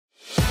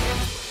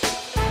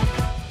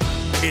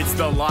It's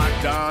the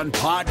Locked On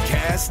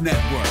Podcast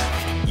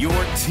Network, your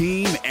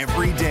team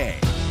every day.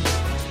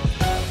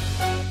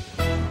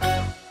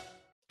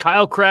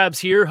 Kyle Krabs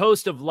here,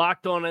 host of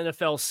Locked On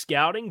NFL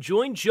Scouting.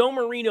 Join Joe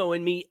Marino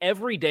and me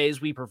every day as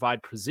we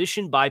provide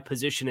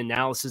position-by-position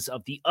analysis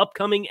of the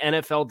upcoming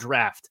NFL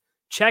Draft.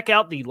 Check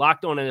out the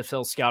Locked On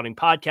NFL Scouting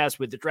podcast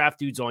with the Draft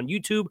Dudes on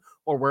YouTube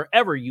or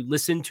wherever you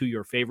listen to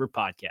your favorite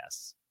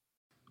podcasts.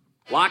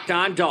 Locked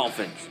On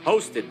Dolphins,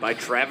 hosted by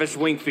Travis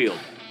Wingfield,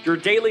 your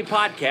daily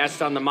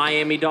podcast on the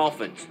Miami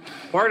Dolphins,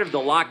 part of the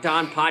Locked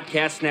On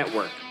Podcast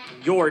Network,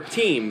 your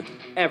team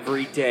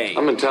every day.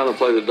 I'm in town to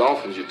play the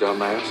Dolphins, you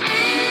dumbass.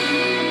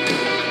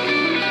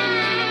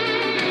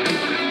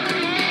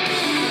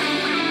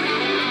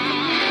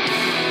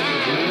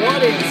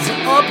 What is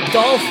up,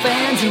 Dolph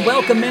fans, and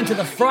welcome into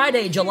the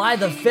Friday, July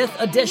the 5th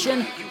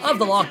edition of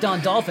the Locked On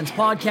Dolphins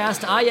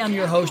podcast. I am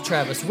your host,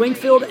 Travis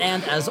Wingfield,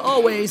 and as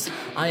always,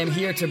 I am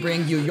here to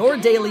bring you your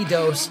daily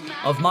dose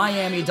of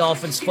Miami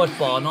Dolphins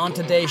football. And on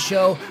today's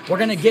show, we're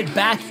going to get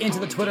back into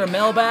the Twitter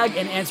mailbag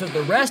and answer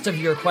the rest of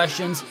your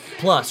questions.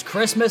 Plus,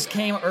 Christmas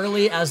came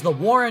early as the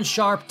Warren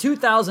Sharp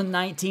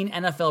 2019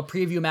 NFL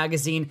Preview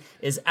Magazine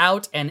is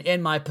out and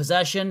in my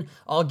possession.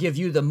 I'll give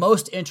you the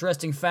most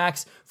interesting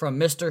facts from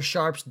Mr.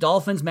 Sharp's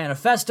Dolphins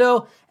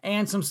Manifesto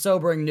and some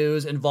sobering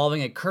news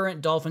involving a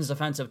current Dolphins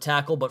defensive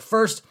tackle. But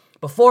first,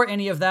 before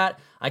any of that,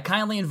 I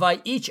kindly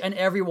invite each and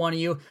every one of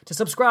you to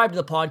subscribe to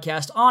the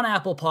podcast on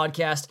Apple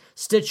Podcast,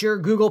 Stitcher,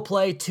 Google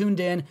Play,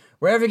 Tuned In,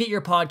 wherever you get your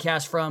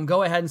podcast from.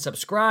 Go ahead and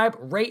subscribe,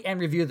 rate, and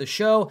review the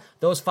show.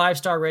 Those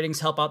 5-star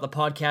ratings help out the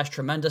podcast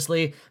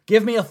tremendously.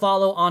 Give me a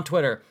follow on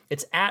Twitter.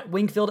 It's at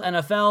Wingfield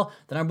NFL,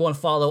 the number one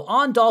follow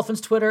on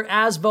Dolphins Twitter,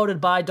 as voted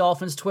by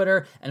Dolphins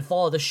Twitter, and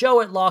follow the show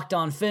at Locked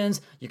On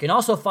Fins. You can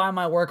also find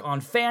my work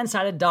on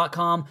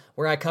fansided.com,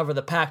 where I cover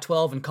the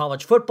Pac-12 and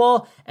college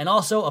football, and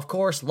also, of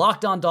course,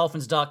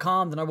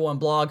 LockedOnDolphins.com, the number one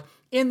blog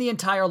in the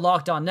entire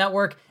Locked On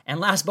network. And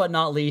last but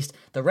not least,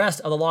 the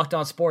rest of the Locked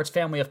On Sports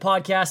family of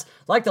podcasts,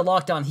 like the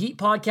Locked On Heat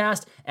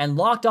podcast and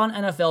Locked On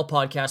NFL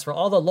podcast for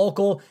all the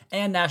local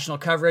and national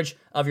coverage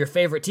of your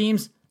favorite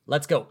teams.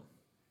 Let's go.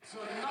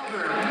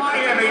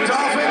 Miami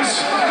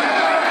Dolphins.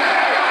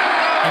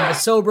 And the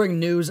sobering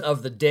news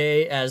of the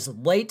day, as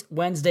late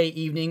Wednesday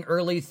evening,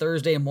 early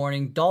Thursday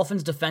morning,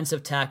 Dolphins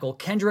defensive tackle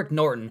Kendrick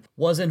Norton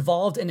was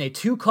involved in a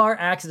 2-car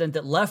accident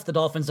that left the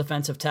Dolphins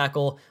defensive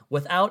tackle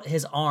without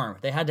his arm.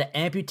 They had to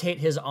amputate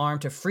his arm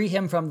to free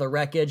him from the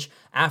wreckage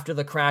after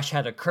the crash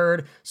had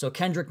occurred. So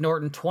Kendrick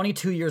Norton,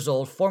 22 years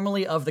old,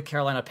 formerly of the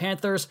Carolina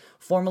Panthers,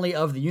 formerly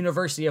of the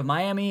University of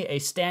Miami, a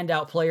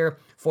standout player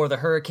for the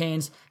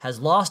Hurricanes, has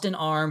lost an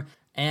arm,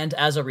 and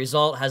as a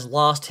result has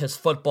lost his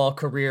football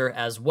career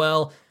as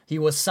well. He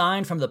was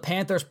signed from the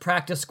Panthers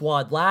practice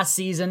squad last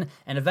season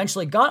and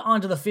eventually got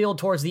onto the field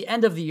towards the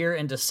end of the year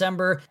in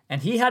December,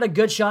 and he had a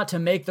good shot to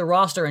make the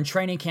roster in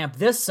training camp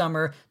this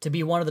summer to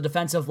be one of the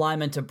defensive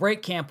linemen to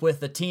break camp with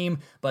the team,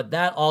 but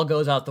that all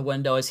goes out the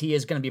window as he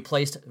is going to be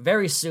placed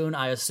very soon,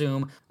 I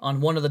assume,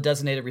 on one of the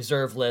designated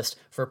reserve lists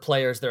for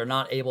players that are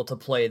not able to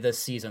play this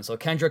season. So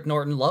Kendrick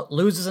Norton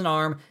loses an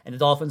arm, and the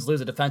Dolphins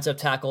lose a defensive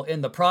tackle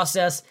in the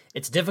process.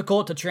 It's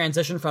difficult to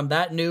transition from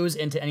that news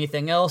into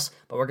anything else,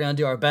 but we're going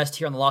to do our best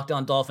here on the Locked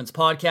On Dolphins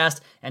podcast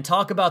and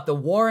talk about the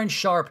Warren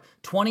Sharp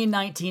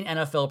 2019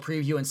 NFL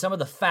preview and some of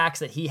the facts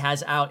that he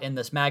has out in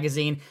this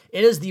magazine.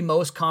 It is the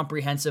most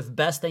comprehensive,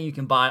 best thing you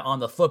can buy on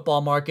the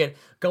football market.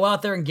 Go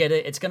out there and get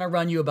it. It's going to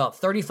run you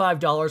about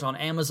 $35 on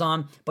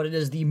Amazon, but it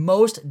is the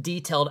most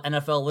detailed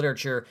NFL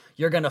literature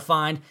you're going to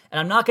find.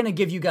 And I'm not going to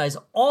give you guys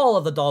all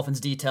of the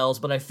Dolphins details,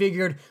 but I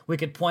figured we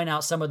could point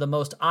out some of the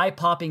most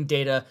eye-popping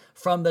data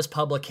from this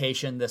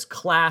publication, this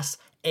Class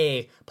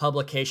A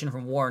publication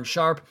from Warren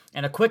Sharp.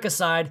 And a quick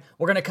aside,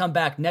 we're going to come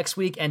back next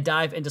week and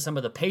dive into some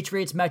of the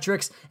Patriots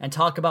metrics and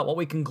talk about what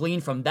we can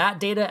glean from that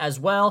data as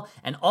well,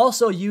 and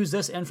also use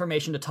this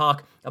information to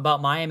talk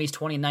about Miami's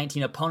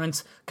 2019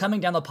 opponents coming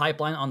down the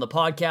pipeline on the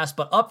podcast.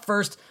 But up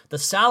first, the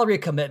salary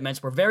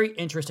commitments were very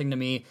interesting to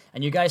me,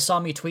 and you guys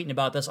saw me tweeting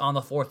about this on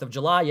the 4th of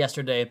July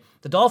yesterday.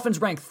 The Dolphins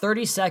ranked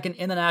 32nd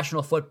in the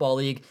National Football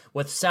League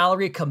with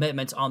salary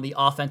commitments on the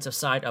offensive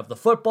side of the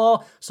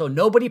football, so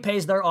nobody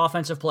pays their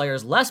offensive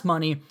players less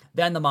money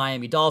than the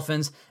Miami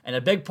Dolphins, and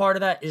a big part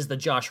of that is the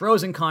Josh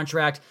Rosen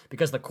contract,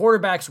 because the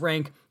quarterbacks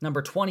rank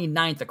number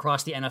 29th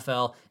across the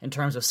NFL in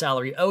terms of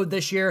salary owed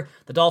this year.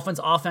 The Dolphins'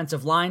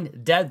 offensive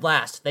line, dead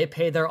last. They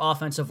pay their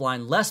offensive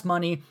line less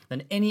money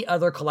than any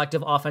other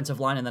collective offensive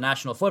line in the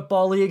National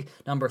Football League.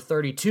 Number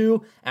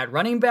 32 at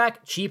running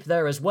back, cheap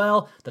there as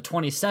well. The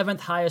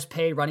 27th highest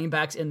paid running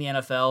backs in the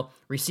NFL.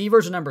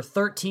 Receivers are number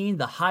 13,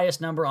 the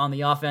highest number on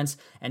the offense,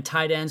 and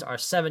tight ends are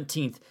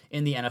 17th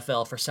in the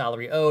NFL for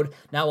salary owed.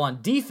 Now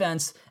on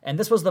defense, and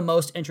this was the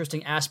most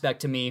interesting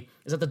aspect to me,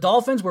 is that the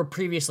Dolphins were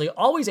previously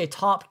always a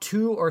top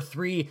 2 or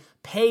 3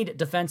 paid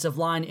defensive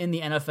line in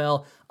the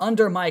NFL.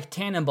 Under Mike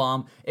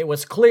Tannenbaum, it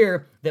was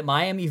clear that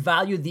Miami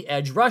valued the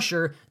edge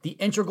rusher, the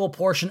integral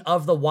portion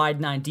of the wide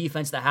 9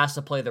 defense that has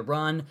to play the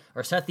run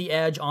or set the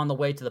edge on the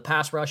way to the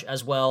pass rush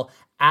as well,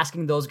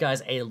 asking those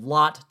guys a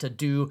lot to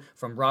do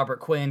from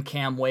Robert Quinn,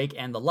 Cam Wake,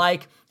 and the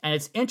like. And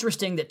it's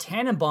interesting that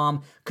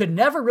Tannenbaum could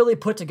never really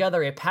put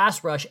together a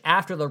pass rush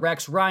after the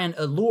Rex Ryan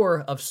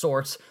allure of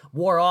sorts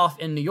wore off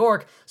in New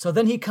York. So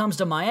then he comes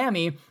to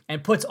Miami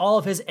and puts all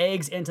of his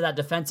eggs into that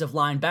defensive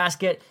line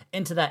basket,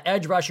 into that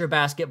edge rusher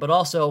basket, but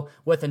also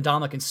with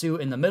Ndamukong Suh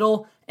in the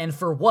middle. And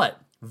for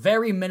what?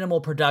 Very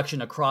minimal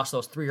production across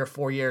those 3 or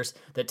 4 years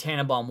that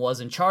Tannenbaum was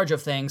in charge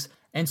of things.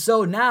 And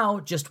so now,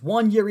 just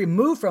 1 year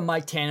removed from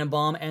Mike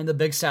Tannenbaum and the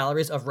big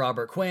salaries of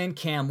Robert Quinn,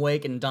 Cam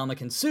Wake, and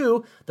Ndamukong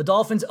Suh, the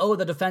Dolphins owe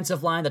the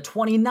defensive line the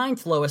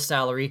 29th lowest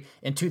salary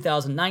in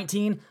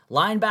 2019.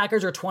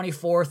 Linebackers are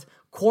 24th,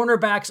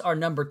 cornerbacks are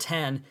number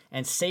 10,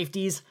 and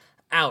safeties,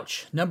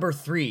 ouch. Number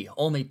 3,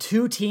 only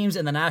 2 teams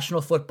in the National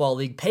Football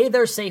League pay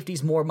their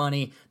safeties more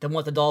money than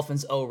what the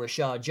Dolphins owe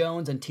Rashad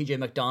Jones and TJ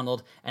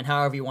McDonald, and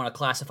however you want to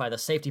classify the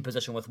safety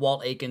position with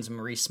Walt Aikens and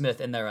Maurice Smith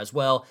in there as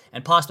well,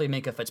 and possibly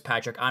Minkah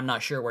Fitzpatrick. I'm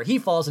not sure where he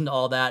falls into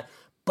all that,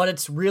 but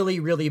it's really,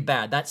 really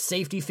bad. That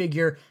safety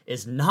figure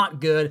is not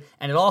good,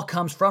 and it all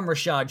comes from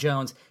Rashad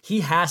Jones.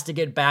 He has to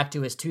get back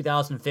to his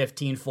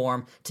 2015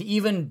 form to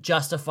even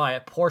justify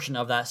a portion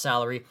of that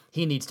salary.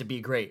 He needs to be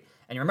great.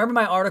 And you remember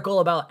my article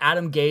about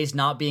Adam Gase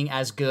not being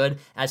as good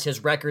as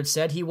his record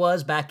said he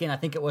was back in, I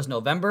think it was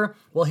November?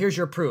 Well, here's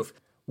your proof.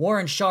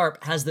 Warren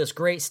Sharp has this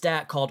great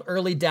stat called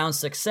early down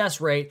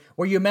success rate,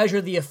 where you measure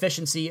the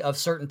efficiency of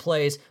certain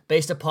plays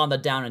based upon the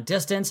down and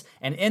distance.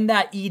 And in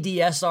that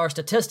EDSR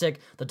statistic,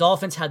 the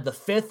Dolphins had the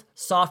 5th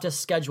softest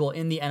schedule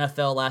in the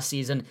NFL last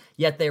season,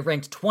 yet they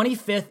ranked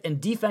 25th in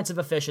defensive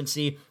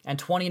efficiency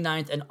and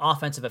 29th in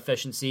offensive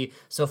efficiency.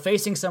 So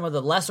facing some of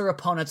the lesser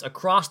opponents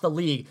across the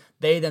league,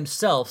 they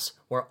themselves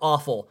were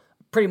awful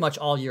pretty much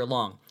all year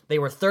long. They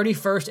were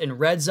 31st in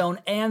red zone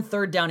and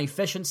third down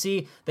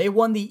efficiency. They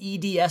won the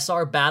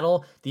EDSR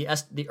battle, the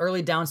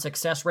early down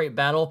success rate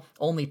battle,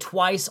 only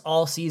twice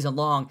all season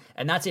long,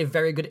 and that's a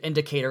very good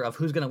indicator of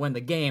who's going to win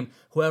the game.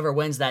 Whoever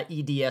wins that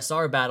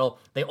EDSR battle,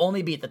 they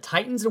only beat the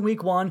Titans in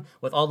week 1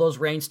 with all those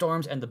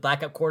rainstorms and the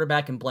backup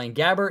quarterback in Blaine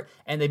Gabbert,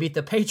 and they beat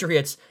the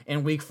Patriots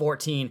in week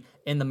 14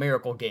 in the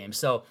Miracle game.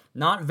 So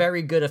not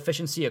very good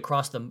efficiency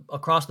across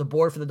the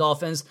board for the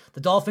Dolphins. The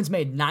Dolphins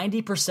made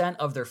 90%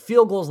 of their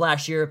field goals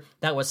last year.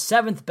 That was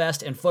 7th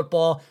best in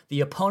football.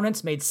 The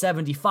opponents made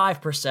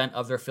 75%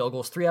 of their field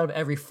goals. 3 out of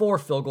every 4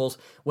 field goals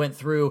went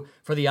through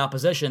for the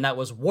opposition. That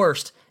was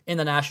worst in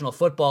the National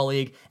Football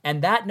League.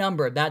 And that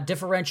number, that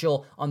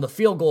differential on the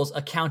field goals,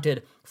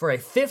 accounted for a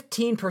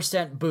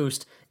 15%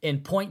 boost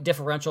in point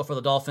differential for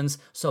the Dolphins.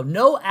 So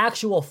no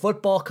actual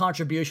football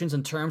contributions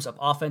in terms of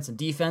offense and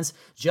defense,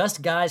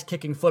 just guys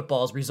kicking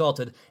footballs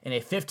resulted in a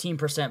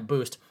 15%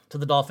 boost to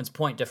the Dolphins'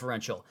 point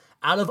differential.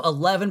 Out of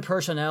 11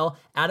 personnel,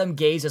 Adam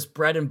Gase's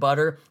bread and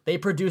butter, they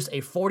produced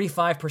a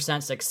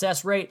 45%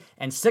 success rate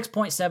and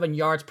 6.7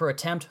 yards per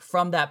attempt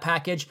from that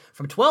package.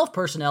 From 12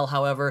 personnel,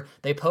 however,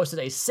 they posted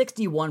a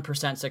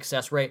 61%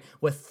 success rate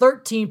with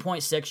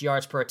 13.6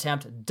 yards per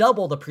attempt,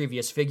 double the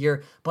previous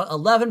figure, but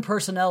 11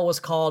 personnel was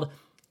called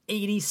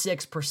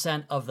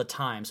 86% of the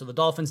time. So the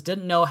Dolphins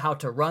didn't know how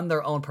to run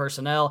their own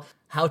personnel,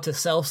 how to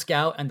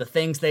self-scout, and the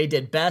things they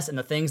did best and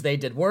the things they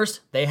did worst,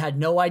 they had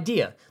no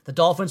idea. The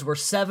Dolphins were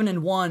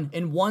 7-1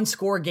 in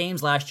one-score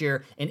games last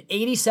year, an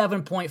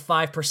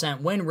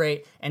 87.5% win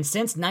rate, and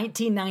since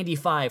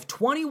 1995,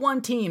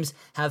 21 teams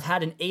have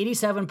had an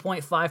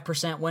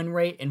 87.5% win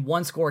rate in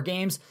one-score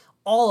games.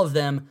 All of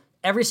them,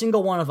 every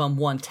single one of them,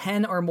 won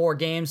 10 or more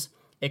games,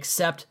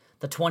 except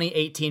the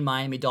 2018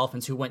 Miami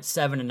Dolphins, who went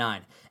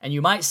 7-9. And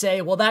you might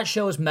say, well, that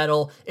shows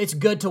mettle. It's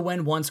good to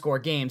win one-score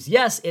games.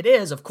 Yes, it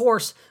is, of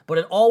course, but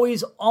it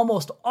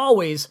almost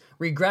always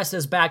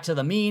regresses back to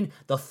the mean.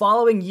 The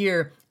following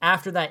year,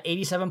 after that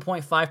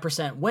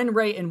 87.5% win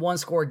rate in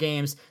one-score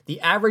games, the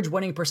average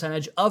winning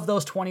percentage of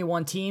those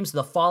 21 teams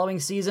the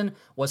following season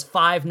was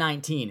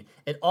 .519.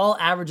 It all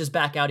averages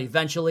back out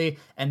eventually,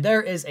 and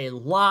there is a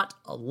lot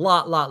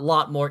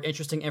more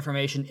interesting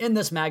information in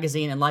this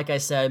magazine, and like I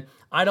said,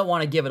 I don't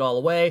want to give it all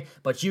away,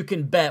 but you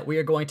can bet we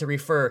are going to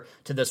refer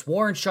to this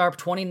Warren Sharp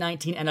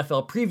 2019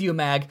 NFL Preview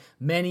Mag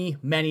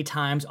many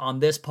times on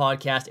this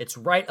podcast. It's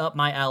right up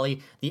my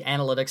alley. The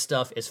analytics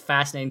stuff is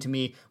fascinating to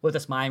me with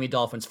this Miami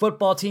Dolphins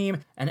football team.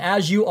 And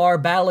as you are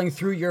battling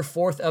through your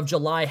 4th of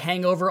July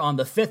hangover on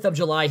the 5th of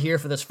July here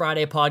for this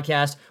Friday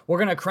podcast, we're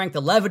going to crank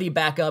the levity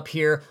back up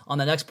here on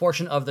the next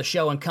portion of the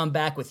show and come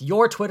back with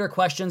your Twitter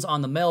questions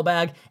on the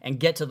mailbag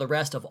and get to the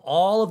rest of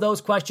all of those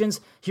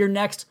questions here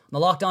next on the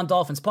Locked On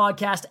Dolphins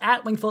podcast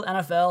at Wingfield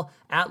NFL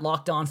at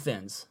Locked On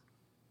Fins.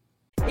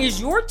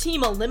 Is your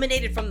team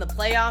eliminated from the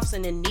playoffs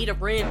and in need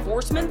of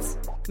reinforcements?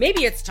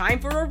 Maybe it's time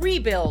for a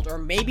rebuild, or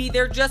maybe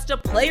they're just a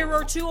player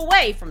or two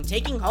away from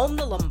taking home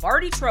the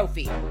Lombardi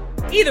Trophy.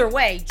 Either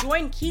way,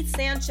 join Keith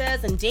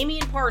Sanchez and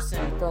Damian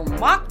Parson for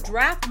Mock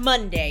Draft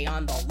Monday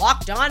on the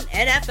Locked On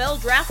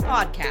NFL Draft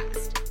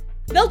Podcast.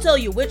 They'll tell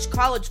you which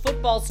college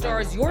football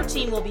stars your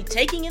team will be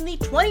taking in the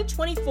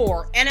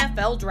 2024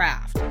 NFL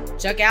Draft.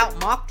 Check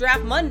out Mock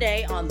Draft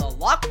Monday on the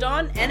Locked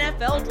On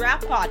NFL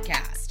Draft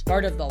Podcast,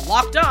 part of the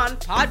Locked On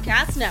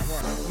Podcast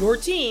Network, your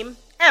team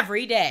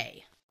every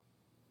day.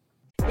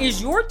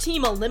 Is your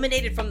team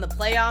eliminated from the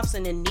playoffs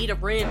and in need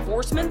of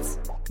reinforcements?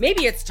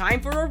 Maybe it's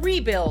time for a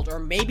rebuild, or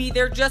maybe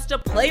they're just a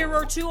player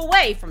or two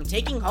away from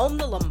taking home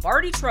the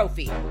Lombardi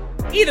Trophy.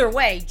 Either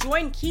way,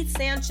 join Keith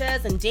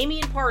Sanchez and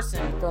Damian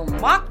Parson for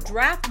Mock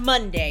Draft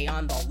Monday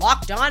on the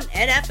Locked On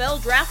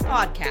NFL Draft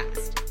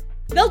Podcast.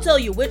 They'll tell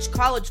you which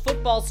college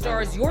football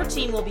stars your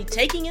team will be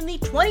taking in the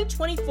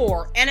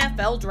 2024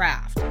 NFL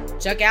Draft.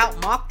 Check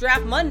out Mock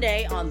Draft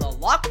Monday on the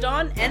Locked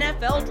On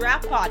NFL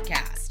Draft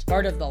Podcast,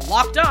 part of the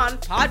Locked On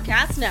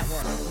Podcast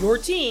Network, your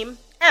team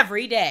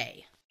every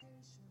day.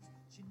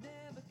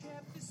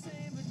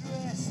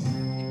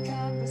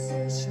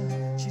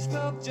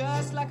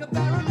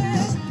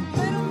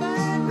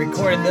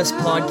 Recorded this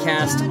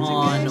podcast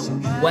on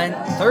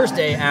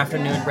Thursday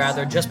afternoon,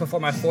 just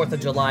before my 4th of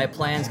July.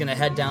 Plan's going to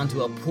head down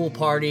to a pool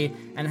party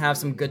and have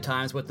some good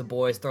times with the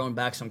boys, throwing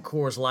back some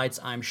Coors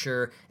Lights, I'm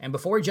sure. And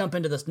before we jump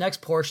into this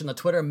next portion, the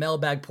Twitter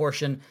mailbag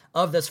portion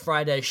of this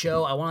Friday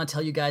show, I want to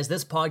tell you guys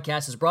this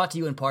podcast is brought to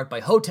you in part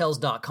by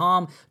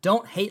Hotels.com.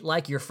 Don't hate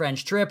like your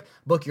friend's trip.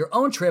 Book your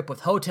own trip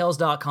with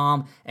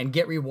Hotels.com and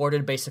get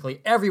rewarded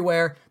basically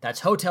everywhere.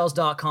 That's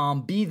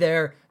Hotels.com. Be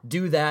there,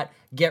 do that,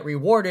 get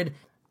rewarded.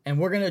 And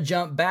we're going to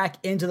jump back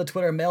into the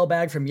Twitter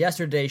mailbag from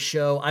yesterday's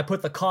show. I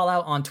put the call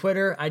out on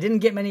Twitter. I didn't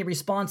get many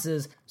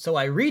responses, so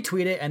I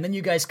retweet it, and then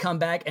you guys come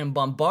back and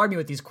bombard me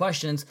with these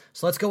questions.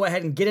 So let's go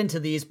ahead and get into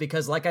these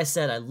because, like I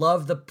said, I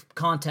love the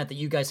content that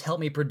you guys help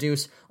me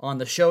produce on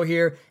the show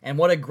here. And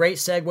what a great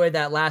segue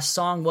that last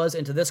song was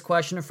into this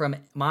question from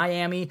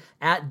Miami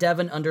at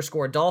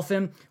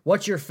Devin_Dolphin.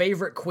 What's your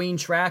favorite Queen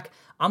track?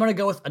 I'm going to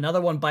go with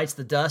Another One Bites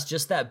the Dust,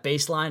 just that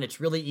bass line.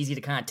 It's really easy to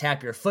kind of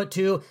tap your foot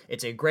to.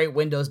 It's a great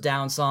windows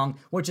down song,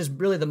 which is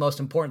really the most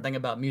important thing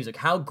about music.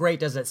 How great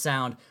does it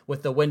sound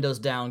with the windows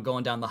down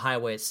going down the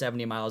highway at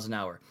 70 miles an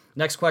hour?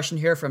 Next question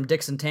here from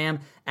Dixon Tam,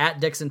 at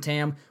Dixon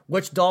Tam.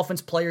 Which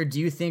Dolphins player do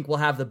you think will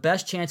have the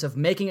best chance of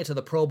making it to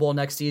the Pro Bowl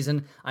next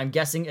season? I'm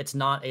guessing it's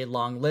not a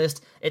long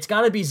list. It's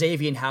got to be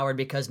Xavier Howard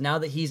because now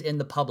that he's in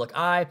the public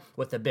eye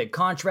with a big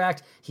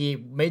contract, he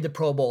made the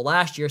Pro Bowl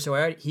last year,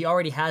 so he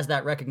already has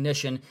that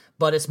recognition,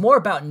 but it's more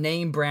about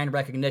name brand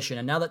recognition.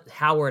 And now that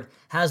Howard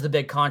has the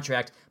big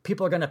contract,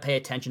 people are going to pay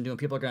attention to him.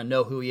 People are going to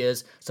know who he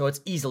is, so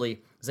it's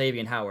easily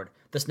Xavier Howard.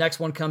 This next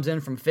one comes in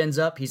from Fins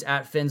Up. He's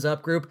at Fins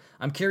Up Group.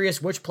 I'm curious,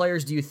 which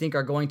players do you think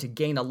are going to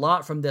gain a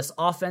lot from this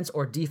offense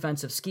or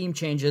defensive scheme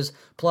changes,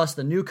 plus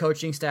the new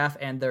coaching staff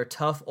and their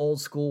tough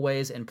old school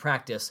ways in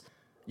practice?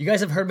 You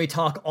guys have heard me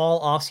talk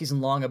all offseason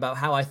long about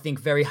how I think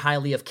very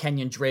highly of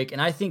Kenyon Drake,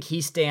 and I think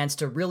he stands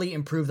to really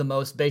improve the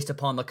most based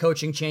upon the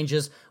coaching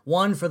changes.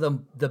 One, for the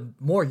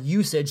more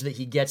usage that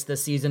he gets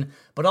this season,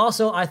 but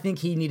also I think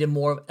he needed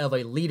more of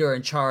a leader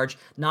in charge,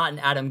 not an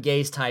Adam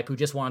Gase type who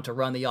just wanted to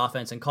run the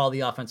offense and call the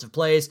offensive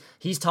plays.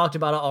 He's talked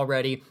about it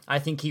already. I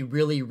think he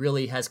really,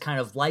 really has kind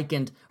of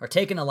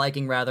taken a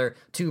liking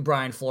to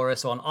Brian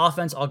Flores. So on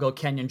offense, I'll go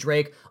Kenyon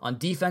Drake. On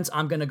defense,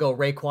 I'm going to go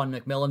Raekwon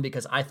McMillan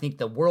because I think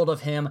the world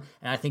of him,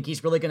 and I think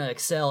he's really going to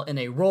excel in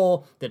a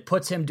role that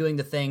puts him doing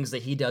the things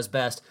that he does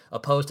best,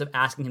 opposed to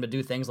asking him to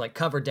do things like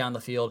cover down the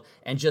field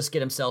and just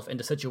get himself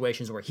into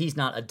situations where he's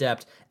not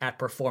adept at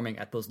performing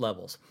at those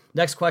levels.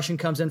 Next question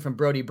comes in from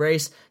Brody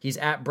Brace. He's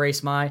at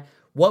Brace My.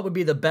 What would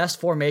be the best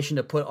formation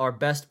to put our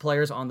best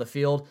players on the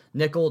field?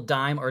 Nickel,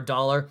 dime, or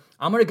dollar?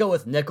 I'm going to go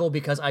with nickel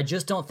because I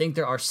just don't think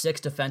there are 6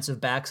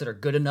 defensive backs that are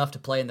good enough to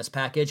play in this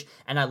package.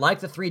 And I like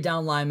the 3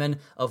 down linemen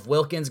of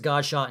Wilkins,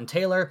 Godshot, and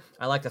Taylor.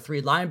 I like the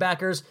 3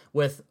 linebackers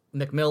with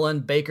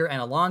McMillan, Baker,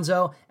 and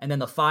Alonzo. And then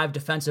the 5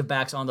 defensive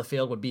backs on the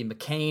field would be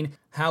McCain,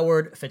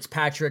 Howard,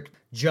 Fitzpatrick,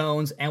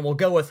 Jones, and we'll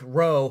go with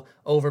Rowe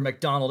over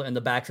McDonald in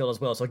the backfield as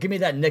well. So give me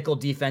that nickel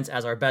defense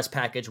as our best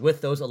package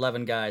with those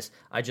 11 guys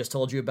I just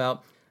told you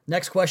about.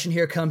 Next question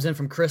here comes in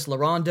from Chris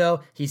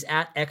Larondo. He's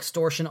at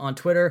Extortion on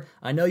Twitter.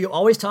 I know you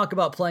always talk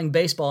about playing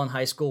baseball in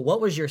high school.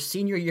 What was your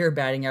senior year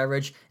batting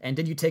average, and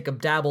did you take a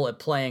dabble at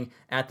playing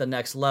at the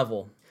next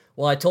level?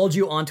 Well, I told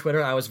you on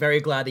Twitter, I was very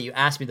glad that you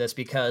asked me this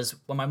because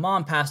when my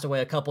mom passed away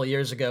a couple of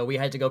years ago, we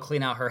had to go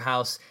clean out her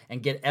house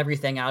and get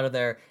everything out of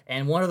there.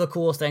 And one of the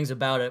coolest things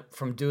about it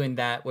from doing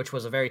that, which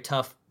was a very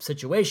tough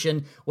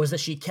situation, was that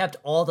she kept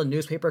all the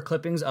newspaper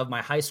clippings of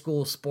my high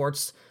school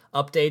sports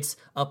updates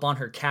up on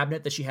her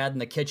cabinet that she had in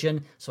the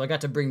kitchen. So I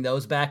got to bring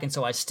those back. And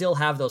so I still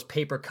have those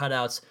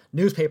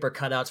newspaper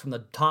cutouts from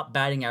the top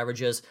batting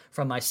averages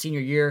from my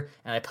senior year.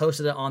 And I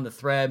posted it on the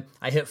thread.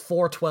 I hit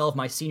 .412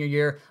 my senior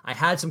year. I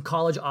had some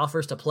college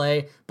offers to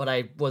play, but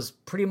I was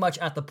pretty much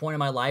at the point in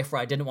my life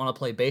where I didn't want to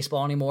play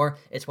baseball anymore.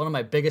 It's one of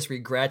my biggest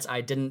regrets. I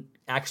didn't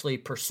actually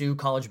pursue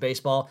college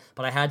baseball,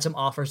 but I had some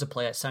offers to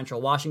play at Central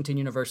Washington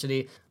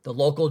University, the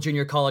local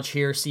junior college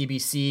here,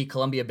 CBC,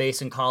 Columbia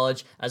Basin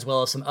College, as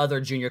well as some other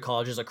junior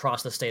colleges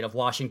across the state of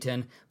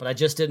Washington, but I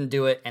just didn't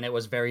do it, and it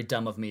was very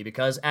dumb of me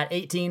because at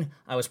 18,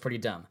 I was pretty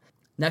dumb.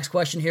 Next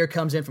question here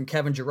comes in from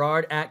Kevin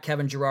Gerard at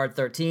Kevin Gerard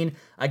 13.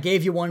 I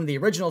gave you one in the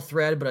original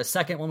thread, but a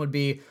second one would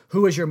be,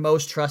 who is your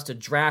most trusted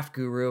draft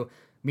guru?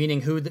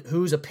 meaning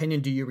whose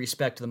opinion do you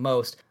respect the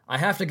most? I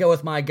have to go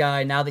with my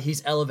guy now that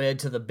he's elevated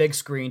to the big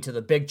screen, to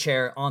the big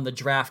chair on the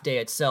draft day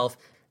itself.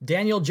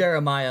 Daniel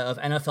Jeremiah of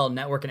NFL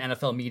Network and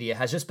NFL Media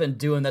has just been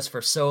doing this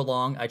for so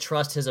long. I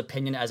trust his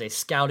opinion as a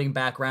scouting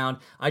background.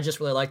 I just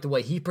really like the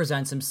way he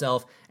presents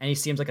himself, and he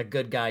seems like a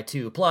good guy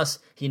too. Plus,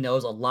 he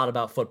knows a lot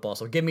about football.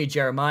 So give me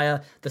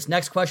Jeremiah. This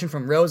next question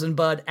from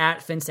Rosenbud at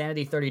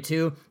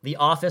Finsanity32, The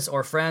Office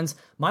or Friends?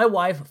 My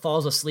wife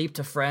falls asleep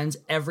to Friends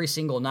every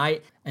single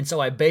night, and so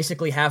I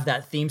basically have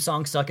that theme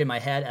song stuck in my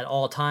head at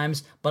all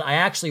times, but I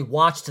actually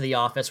watched The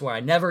Office where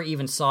I never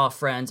even saw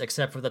Friends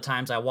except for the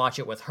times I watch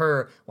it with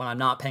her when I'm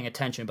not paying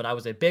attention. But I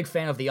was a big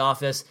fan of The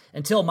Office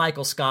until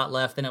Michael Scott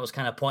left, then it was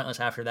kind of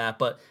pointless after that,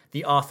 but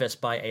The Office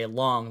by a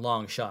long,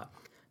 long shot.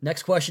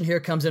 Next question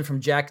here comes in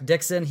from Jack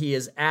Dixon. He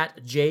is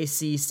at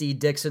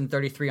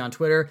JCCDixon33 on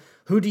Twitter.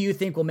 Who do you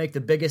think will make the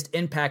biggest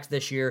impact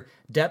this year?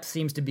 Depth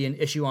seems to be an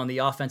issue on the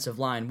offensive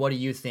line. What do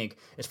you think?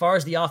 As far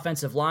as the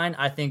offensive line,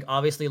 I think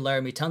obviously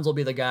Laramie Tunsil will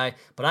be the guy,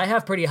 but I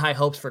have pretty high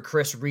hopes for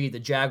Chris Reed, the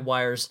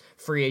Jaguars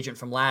free agent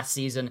from last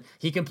season.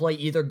 He can play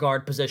either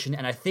guard position,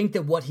 and I think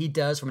that what he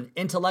does from an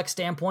intellect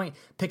standpoint,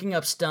 picking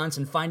up stunts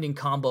and finding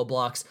combo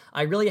blocks,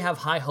 I really have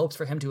high hopes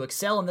for him to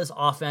excel in this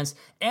offense,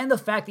 and the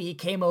fact that he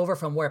came over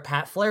from where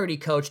Pat Flaherty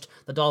coached,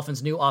 the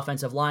Dolphins' new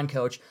offensive line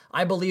coach,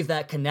 I believe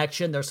that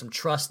connection, there's some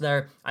trust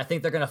there. I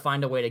think they're going to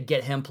find a way to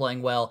get him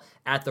playing well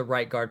at the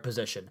right guard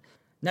position.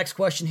 Next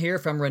question here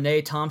from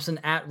Renee Thompson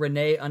at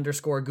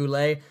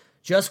Renee_Goulet.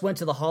 Just went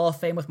to the Hall of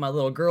Fame with my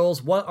little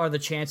girls. What are the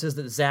chances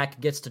that Zach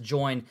gets to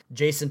join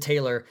Jason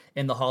Taylor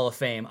in the Hall of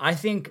Fame? I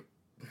think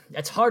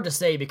it's hard to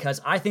say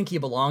because I think he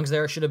belongs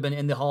there. Should have been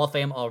in the Hall of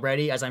Fame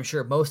already, as I'm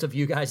sure most of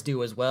you guys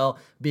do as well,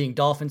 being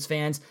Dolphins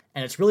fans.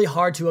 And it's really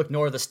hard to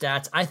ignore the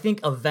stats. I think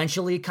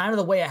eventually, kind of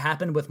the way it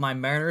happened with my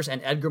Mariners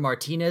and Edgar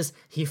Martinez,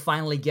 he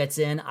finally gets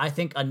in. I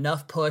think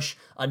enough push,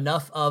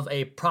 enough of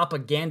a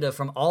propaganda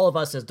from all of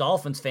us as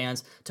Dolphins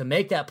fans to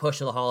make that push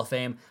to the Hall of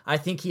Fame. I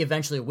think he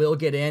eventually will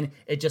get in.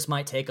 It just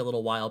might take a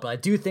little while, but I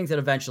do think that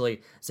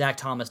eventually Zach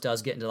Thomas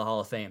does get into the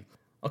Hall of Fame.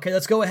 Okay,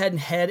 let's go ahead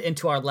and head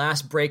into our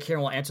last break here,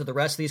 and we'll answer the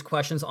rest of these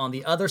questions on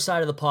the other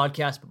side of the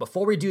podcast. But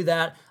before we do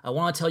that, I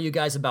want to tell you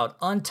guys about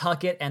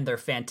Untuck It and their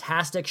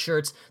fantastic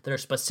shirts that are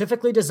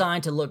specifically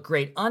designed to look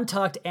great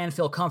untucked and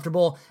feel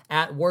comfortable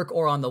at work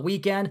or on the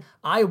weekend.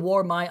 I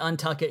wore my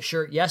Untuck It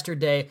shirt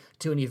yesterday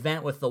to an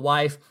event with the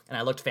wife, and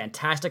I looked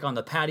fantastic on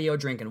the patio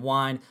drinking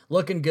wine,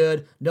 looking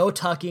good, no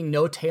tucking,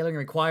 no tailoring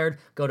required.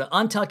 Go to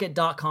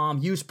untuckit.com,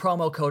 use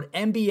promo code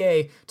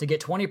NBA to get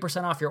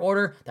 20% off your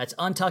order. That's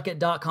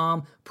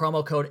untuckit.com.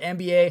 Promo code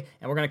NBA,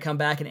 and we're going to come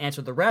back and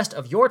answer the rest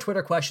of your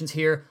Twitter questions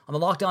here on the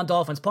Locked On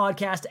Dolphins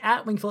podcast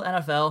at Wingfield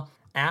NFL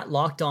at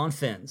Locked On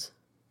Fins.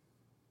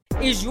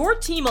 Is your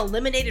team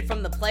eliminated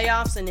from the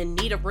playoffs and in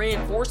need of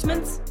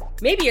reinforcements?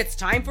 Maybe it's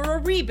time for a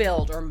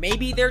rebuild, or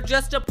maybe they're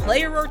just a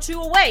player or two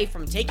away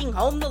from taking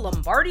home the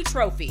Lombardi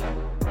Trophy.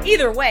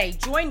 Either way,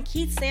 join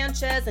Keith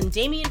Sanchez and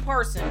Damian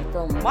Parson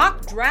for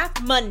Mock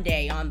Draft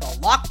Monday on the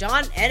Locked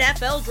On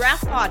NFL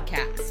Draft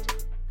Podcast.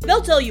 They'll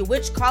tell you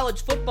which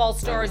college football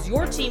stars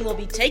your team will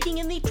be taking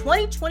in the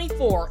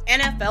 2024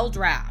 NFL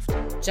Draft.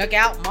 Check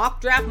out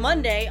Mock Draft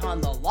Monday on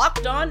the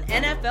Locked On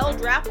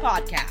NFL Draft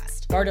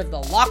Podcast, part of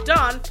the Locked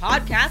On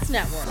Podcast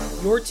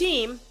Network, your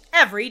team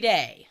every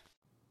day.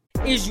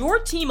 Is your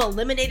team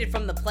eliminated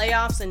from the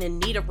playoffs and in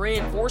need of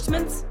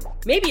reinforcements?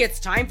 Maybe it's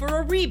time for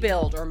a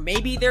rebuild, or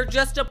maybe they're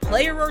just a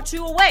player or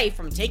two away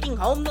from taking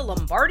home the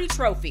Lombardi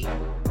Trophy.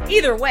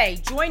 Either way,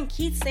 join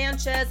Keith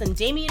Sanchez and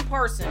Damian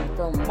Parson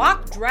for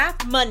Mock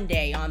Draft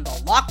Monday on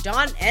the Locked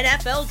On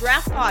NFL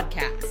Draft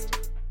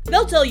Podcast.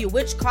 They'll tell you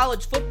which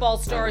college football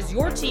stars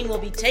your team will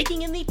be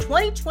taking in the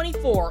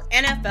 2024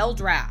 NFL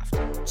Draft.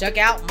 Check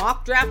out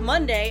Mock Draft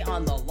Monday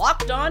on the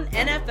Locked On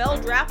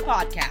NFL Draft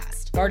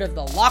Podcast, part of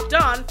the Locked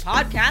On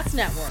Podcast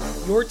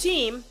Network, your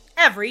team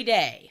every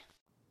day.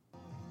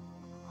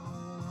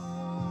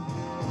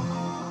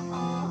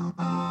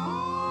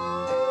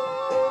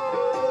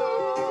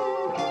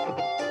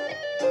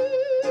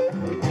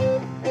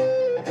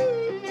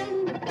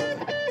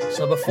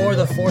 So before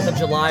the 4th of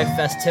July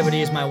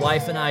festivities, my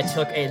wife and I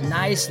took a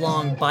nice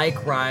long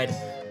bike ride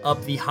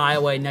up the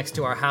highway next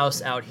to our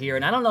house out here.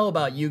 And I don't know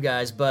about you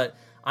guys, but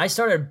I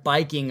started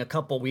biking a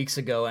couple weeks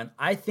ago, and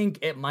I think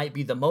it might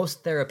be the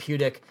most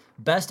therapeutic,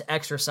 best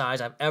exercise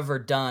I've ever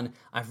done.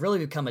 I've really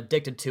become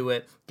addicted to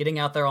it. Getting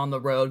out there on the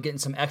road, getting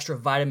some extra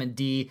vitamin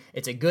D.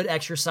 It's a good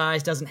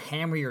exercise, doesn't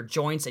hammer your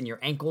joints and your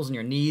ankles and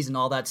your knees and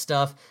all that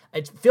stuff.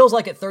 It feels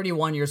like at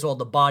 31 years old,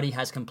 the body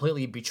has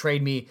completely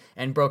betrayed me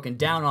and broken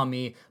down on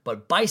me,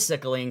 but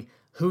bicycling,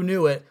 who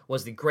knew it,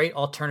 was the great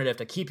alternative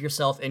to keep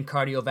yourself in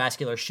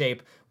cardiovascular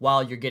shape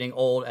while you're getting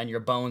old and your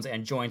bones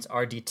and joints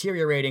are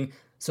deteriorating.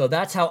 So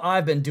that's how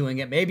I've been doing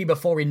it. Maybe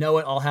before we know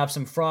it, I'll have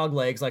some frog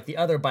legs like the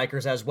other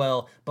bikers as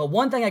well. But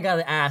one thing I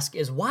gotta ask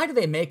is, why do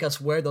they make us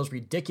wear those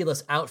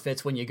ridiculous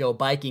outfits when you go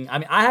biking? I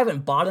mean, I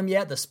haven't bought them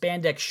yet, the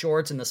spandex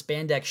shorts and the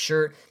spandex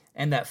shirt.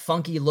 and that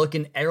funky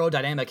looking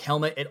aerodynamic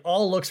helmet. It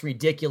all looks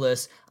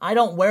ridiculous. I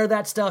don't wear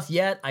that stuff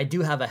yet. I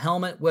do have a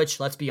helmet, which,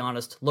 let's be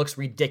honest, looks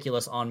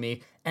ridiculous on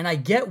me. And I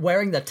get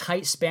wearing the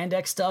tight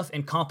spandex stuff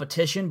in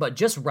competition, but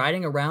just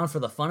riding around for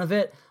the fun of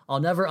it, I'll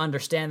never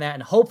understand that,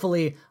 and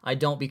hopefully I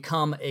don't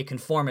become a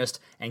conformist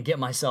and get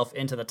myself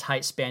into the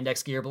tight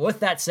spandex gear. But with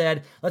that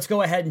said, let's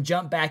go ahead and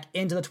jump back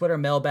into the Twitter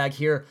mailbag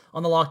here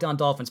on the Locked On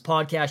Dolphins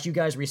podcast. You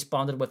guys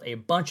responded with a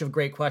bunch of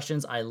great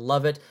questions. I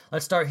love it.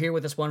 Let's start here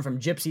with this one from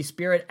Gypsy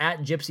Spirit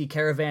at Gypsy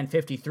Caravan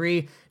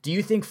 53. Do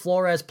you think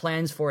Flores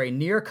plans for a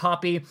near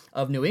copy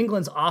of New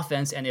England's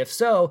offense? And if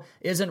so,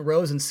 isn't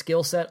Rosen's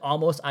skill set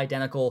almost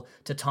identical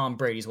to Tom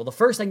Brady's? Well, the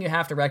first thing you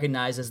have to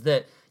recognize is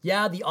that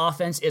yeah, the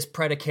offense is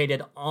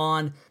predicated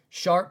on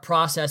sharp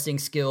processing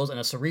skills and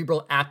a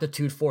cerebral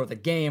aptitude for the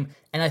game.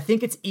 And I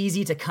think it's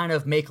easy to kind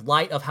of make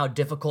light of how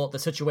difficult the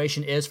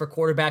situation is for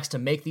quarterbacks to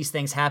make these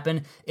things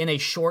happen in a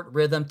short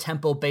rhythm,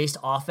 tempo-based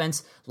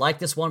offense like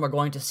this one we're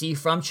going to see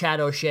from Chad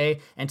O'Shea.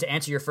 And to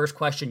answer your first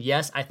question,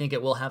 yes, I think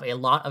it will have a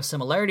lot of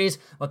similarities,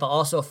 but they'll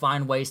also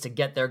find ways to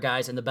get their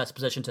guys in the best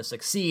position to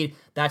succeed.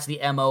 That's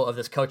the MO of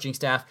this coaching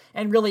staff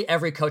and really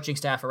every coaching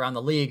staff around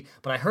the league.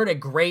 But I heard a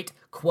great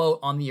quote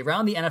on the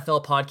Around the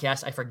NFL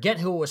podcast. I forget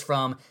who it was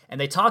from,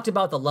 and they talked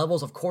about the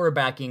levels of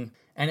quarterbacking.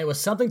 And it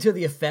was something to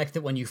the effect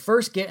that when you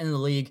first get in the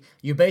league,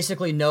 you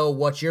basically know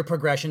what your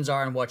progressions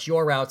are and what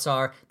your routes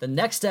are. The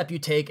next step you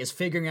take is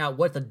figuring out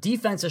what the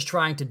defense is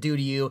trying to do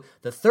to you.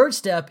 The third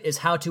step is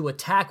how to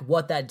attack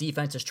what that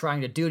defense is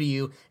trying to do to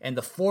you. And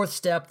the fourth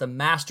step, the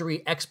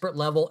mastery, expert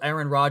level,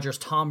 Aaron Rodgers,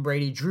 Tom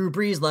Brady, Drew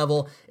Brees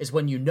level, is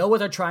when you know what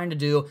they're trying to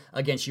do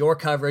against your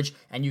coverage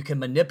and you can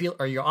manipulate,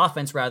 or your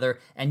offense rather,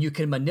 and you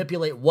can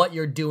manipulate what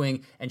you're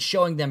doing and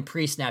showing them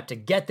pre-snap to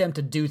get them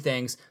to do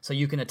things so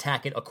you can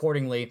attack it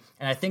accordingly.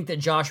 And I think that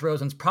Josh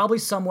Rosen's probably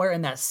somewhere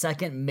in that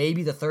second,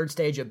 maybe the third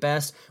stage at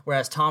best,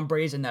 whereas Tom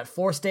Brady's in that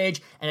fourth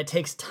stage, and it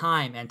takes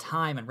time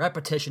and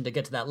repetition to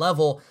get to that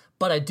level.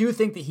 But I do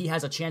think that he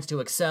has a chance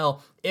to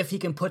excel if he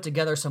can put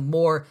together some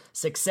more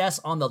success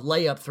on the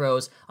layup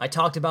throws. I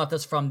talked about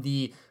this from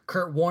the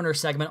Kurt Warner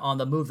segment on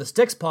the Move the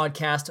Sticks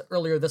podcast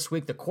earlier this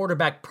week, the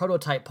Quarterback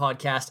Prototype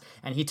podcast,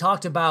 and he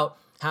talked about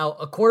how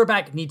a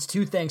quarterback needs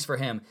two things for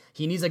him.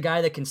 He needs a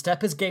guy that can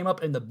step his game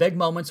up in the big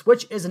moments,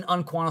 which is an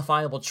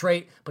unquantifiable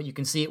trait, but you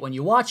can see it when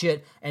you watch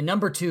it. And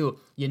number two,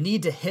 you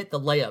need to hit the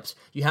layups.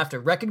 You have to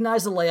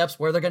recognize the layups,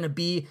 where they're going to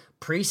be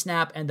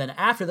pre-snap, and then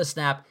after the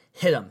snap,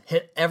 hit them.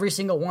 Hit every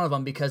single one of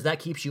them, because that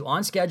keeps you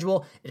on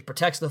schedule. It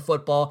protects the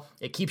football.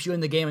 It keeps you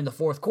in the game in the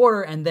fourth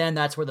quarter, and then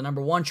that's where the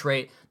number one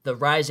trait, the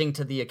rising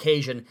to the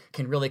occasion,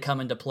 can really come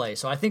into play.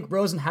 So I think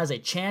Rosen has a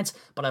chance,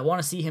 but I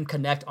want to see him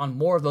connect on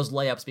more of those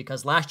layups,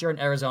 because last year in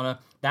Arizona,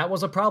 that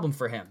was a problem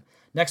for him.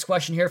 Next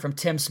question here from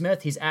Tim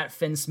Smith. He's at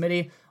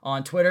FinnSmitty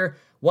on Twitter.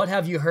 What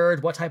have you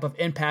heard? What type of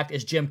impact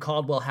is Jim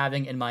Caldwell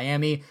having in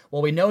Miami?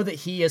 Well, we know that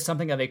he is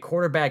something of a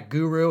quarterback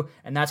guru,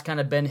 and that's kind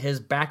of been his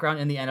background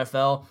in the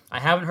NFL. I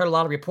haven't heard a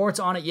lot of reports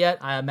on it yet.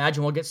 I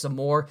imagine we'll get some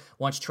more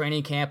once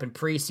training camp and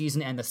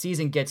preseason and the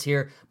season gets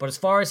here. But as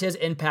far as his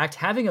impact,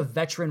 having a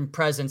veteran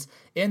presence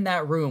in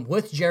that room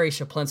with Jerry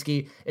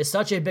Shaplinski is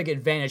such a big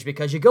advantage,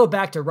 because you go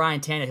back to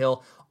Ryan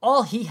Tannehill,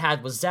 all he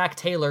had was Zach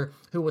Taylor,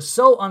 who was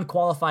so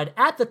unqualified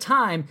at the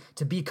time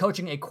to be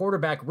coaching a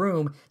quarterback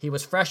room. He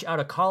was fresh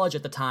out of college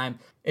at the time.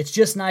 It's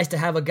just nice to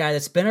have a guy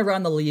that's been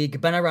around the league,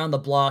 been around the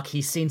block.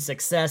 He's seen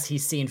success,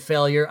 he's seen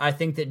failure. I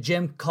think that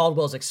Jim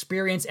Caldwell's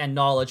experience and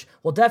knowledge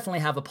will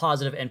definitely have a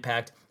positive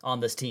impact on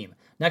this team.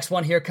 Next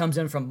one here comes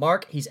in from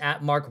Mark. He's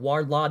at Mark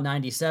Wardlaw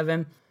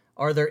 97.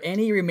 Are there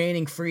any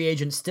remaining free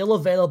agents still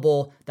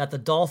available that the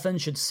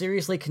Dolphins should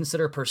seriously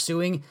consider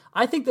pursuing?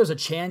 I think there's a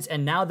chance,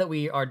 and now that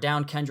we are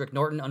down Kendrick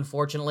Norton,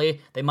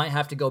 unfortunately, they might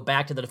have to go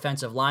back to the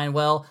defensive line.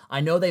 Well,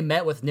 I know they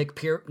met with Nick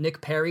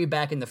Perry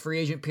back in the free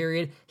agent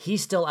period.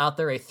 He's still out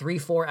there, a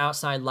 3-4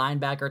 outside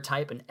linebacker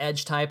type, an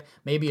edge type,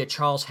 maybe a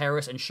Charles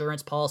Harris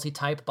insurance policy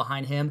type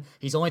behind him.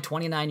 He's only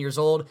 29 years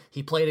old.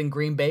 He played in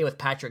Green Bay with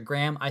Patrick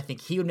Graham. I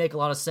think he would make a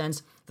lot of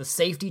sense. The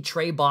safety,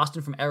 Trey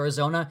Boston from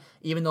Arizona,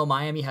 even though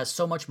Miami has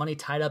so much money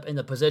tied up in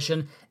the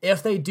position,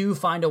 if they do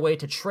find a way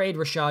to trade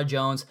Rashad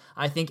Jones,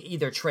 I think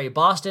either Trey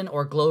Boston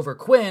or Glover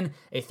Quinn,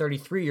 a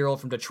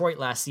 33-year-old from Detroit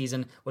last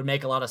season, would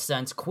make a lot of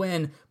sense.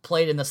 Quinn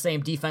played in the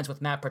same defense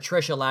with Matt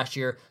Patricia last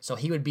year, so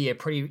he would be a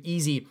pretty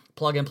easy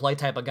plug-and-play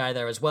type of guy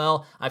there as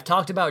well. I've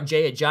talked about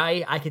Jay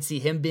Ajayi. I could see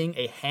him being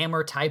a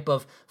hammer type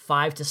of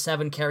 5 to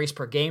 7 carries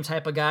per game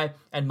type of guy.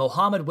 And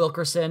Mohamed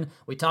Wilkerson,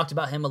 we talked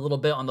about him a little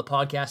bit on the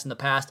podcast in the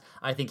past.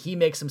 I think he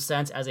makes some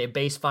sense as a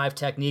base 5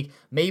 technique.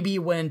 Maybe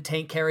when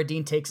Tank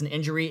Carradine takes an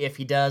injury, if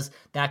he does,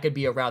 that could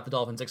be a route the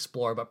Dolphins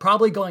explore. But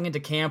probably going into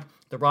camp,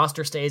 the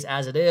roster stays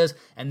as it is,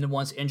 and then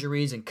once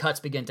injuries and cuts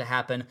begin to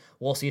happen,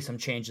 we'll see some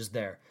changes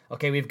there.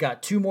 Okay, we've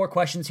got 2 more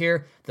questions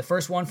here. The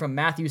first one from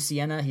Matthew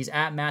Sienna. He's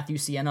at Matthew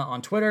Sienna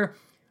on Twitter.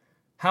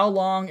 How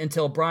long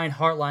until Brian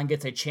Hartline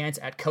gets a chance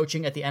at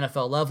coaching at the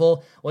NFL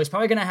level? Well, he's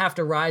probably going to have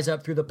to rise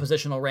up through the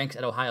positional ranks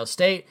at Ohio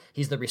State.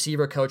 He's the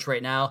receiver coach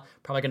right now.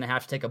 Probably going to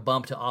have to take a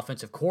bump to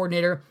offensive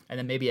coordinator and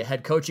then maybe a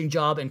head coaching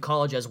job in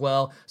college as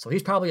well. So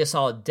he's probably a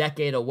solid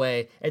decade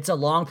away. It's a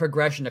long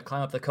progression to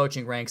climb up the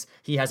coaching ranks.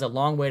 He has a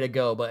long way to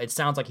go, but it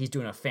sounds like he's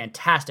doing a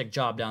fantastic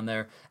job down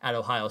there at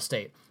Ohio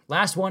State.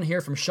 Last one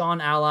here from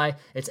Sean Ally.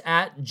 It's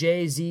at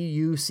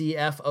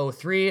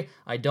JZUCF03.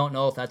 I don't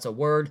know if that's a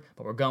word,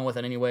 but we're going with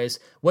it anyways.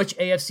 Which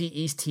AFC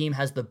East team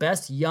has the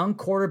best young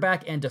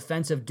quarterback and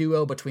defensive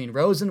duo between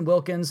Rosen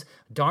Wilkins,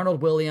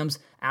 Darnold Williams,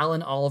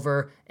 Allen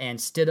Oliver, and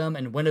Stidham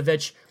and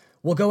Winovich?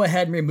 We'll go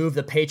ahead and remove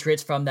the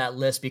Patriots from that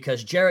list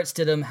because Jarrett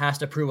Stidham has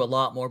to prove a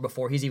lot more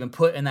before he's even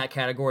put in that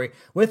category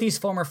with these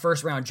former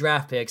first-round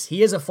draft picks.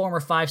 He is a former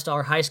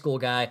 5-star high school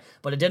guy,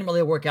 but it didn't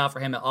really work out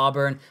for him at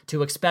Auburn.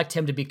 To expect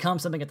him to become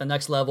something at the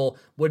next level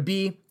would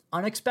be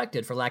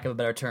unexpected, for lack of a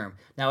better term.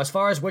 Now, as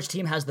far as which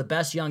team has the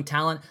best young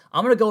talent,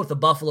 I'm going to go with the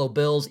Buffalo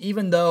Bills,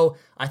 even though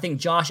I think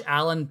Josh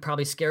Allen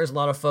probably scares a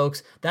lot of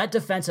folks. That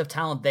defensive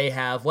talent they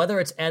have, whether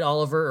it's Ed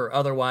Oliver or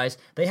otherwise,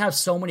 they have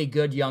so many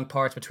good young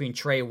parts between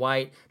Trey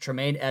White,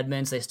 Tremaine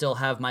Edmonds. They still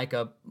have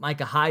Micah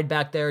Hyde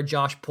back there,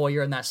 Josh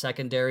Poyer in that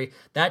secondary.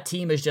 That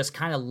team is just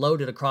kind of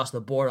loaded across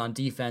the board on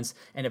defense,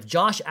 and if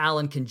Josh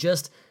Allen can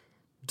just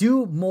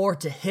do more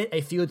to hit a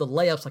few of the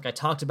layups like I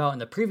talked about in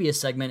the previous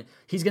segment,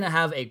 he's going to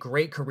have a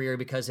great career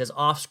because his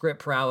off-script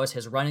prowess,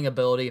 his running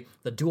ability,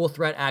 the dual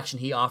threat action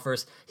he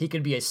offers, he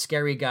could be a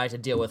scary guy to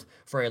deal with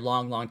for a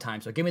long, long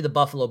time. So give me the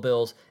Buffalo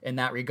Bills in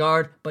that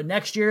regard. But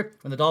next year,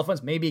 when the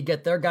Dolphins maybe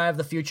get their guy of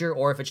the future,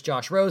 or if it's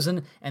Josh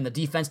Rosen and the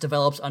defense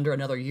develops under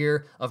another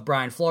year of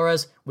Brian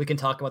Flores, we can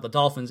talk about the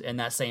Dolphins in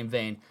that same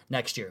vein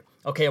next year.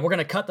 Okay, we're going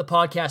to cut the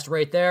podcast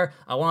right there.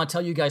 I want to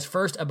tell you guys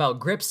first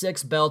about Grip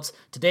 6 belts.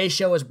 Today's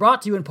show is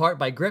brought to you in part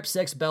by Grip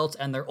 6 belts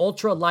and their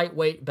ultra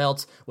lightweight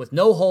belts with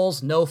no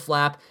holes, no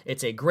flap.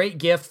 It's a great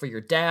gift for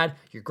your dad,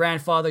 your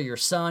grandfather, your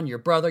son, your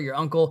brother, your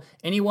uncle,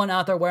 anyone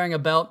out there wearing a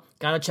belt.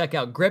 Got to check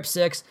out Grip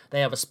 6.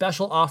 They have a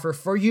special offer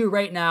for you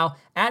right now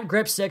at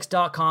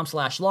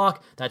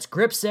grip6.com/lock. That's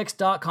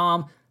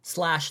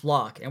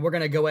grip6.com/lock. And we're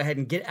going to go ahead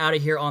and get out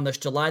of here on this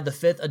July the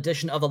 5th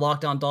edition of the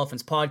Locked On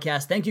Dolphins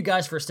podcast. Thank you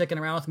guys for sticking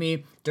around with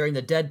me during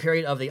the dead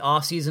period of the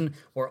offseason.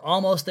 We're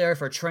almost there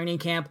for training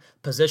camp,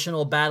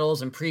 positional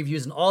battles, and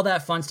previews, and all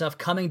that fun stuff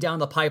coming down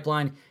the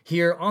pipeline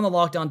here on the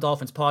Locked On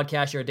Dolphins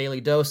podcast, your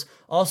daily dose.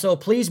 Also,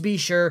 please be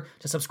sure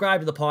to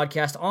subscribe to the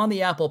podcast on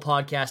the Apple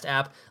Podcast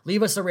app.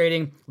 Leave us a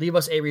rating, leave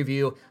us a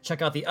review.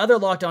 Check out the other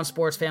Locked On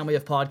Sports family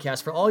of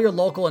podcasts for all your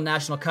local and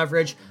national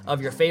coverage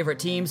of your favorite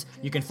teams.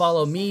 You can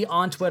follow me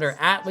on Twitter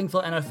at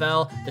Wingfield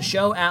NFL, the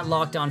show at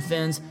Locked On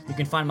Fins. You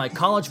can find my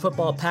college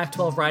football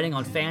Pac-12 writing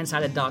on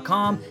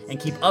fansided.com and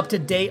keep up to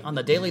date on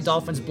the Daily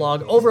Dolphins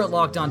blog over at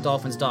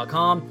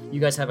LockedOnDolphins.com. You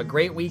guys have a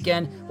great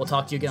weekend. We'll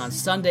talk to you again on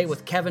Sunday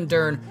with Kevin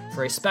Dern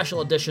for a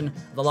special edition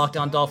of the Locked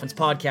On Dolphins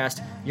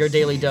podcast, your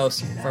daily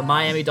dose for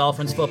Miami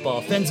Dolphins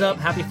football. Fins up.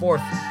 Happy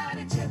 4th.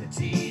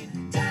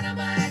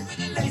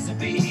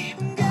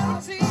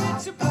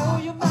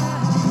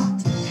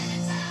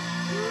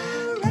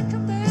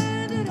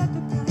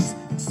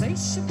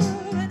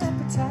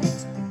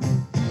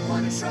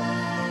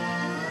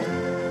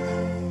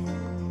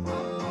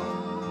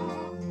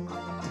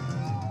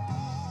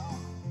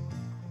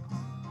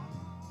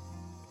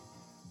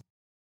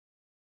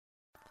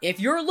 If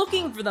you're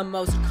looking for the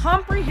most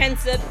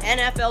comprehensive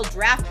NFL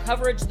draft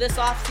coverage this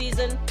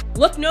offseason,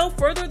 look no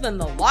further than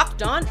the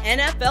Locked On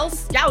NFL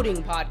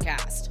Scouting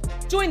Podcast.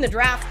 Join the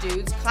draft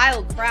dudes,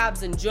 Kyle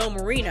Krabs and Joe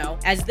Marino,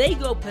 as they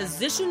go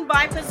position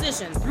by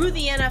position through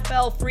the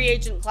NFL free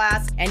agent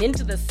class and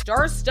into the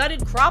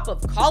star-studded crop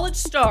of college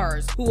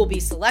stars who will be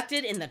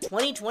selected in the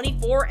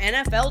 2024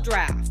 NFL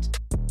Draft.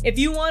 If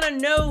you want to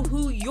know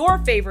who your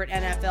favorite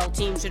NFL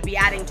team should be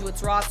adding to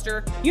its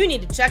roster, you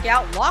need to check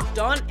out Locked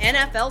On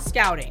NFL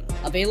Scouting,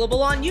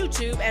 available on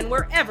YouTube and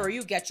wherever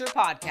you get your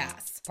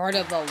podcasts. Part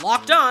of the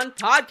Locked On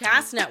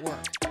Podcast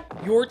Network,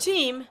 your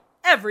team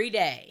every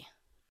day.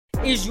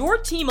 Is your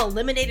team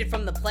eliminated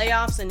from the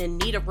playoffs and in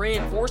need of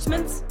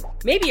reinforcements?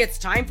 Maybe it's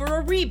time for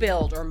a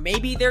rebuild, or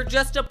maybe they're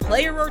just a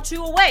player or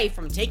two away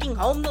from taking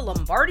home the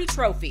Lombardi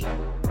Trophy.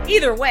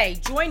 Either way,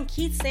 join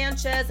Keith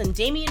Sanchez and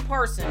Damian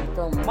Parson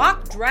for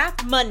Mock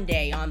Draft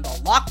Monday on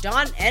the Locked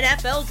On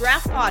NFL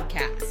Draft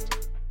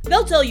Podcast.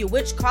 They'll tell you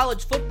which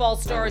college football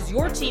stars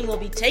your team will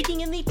be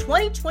taking in the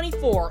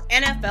 2024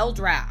 NFL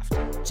Draft.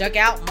 Check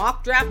out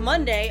Mock Draft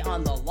Monday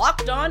on the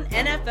Locked On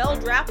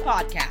NFL Draft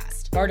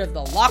Podcast, part of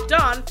the Locked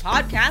On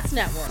Podcast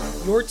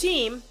Network, your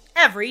team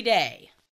every day.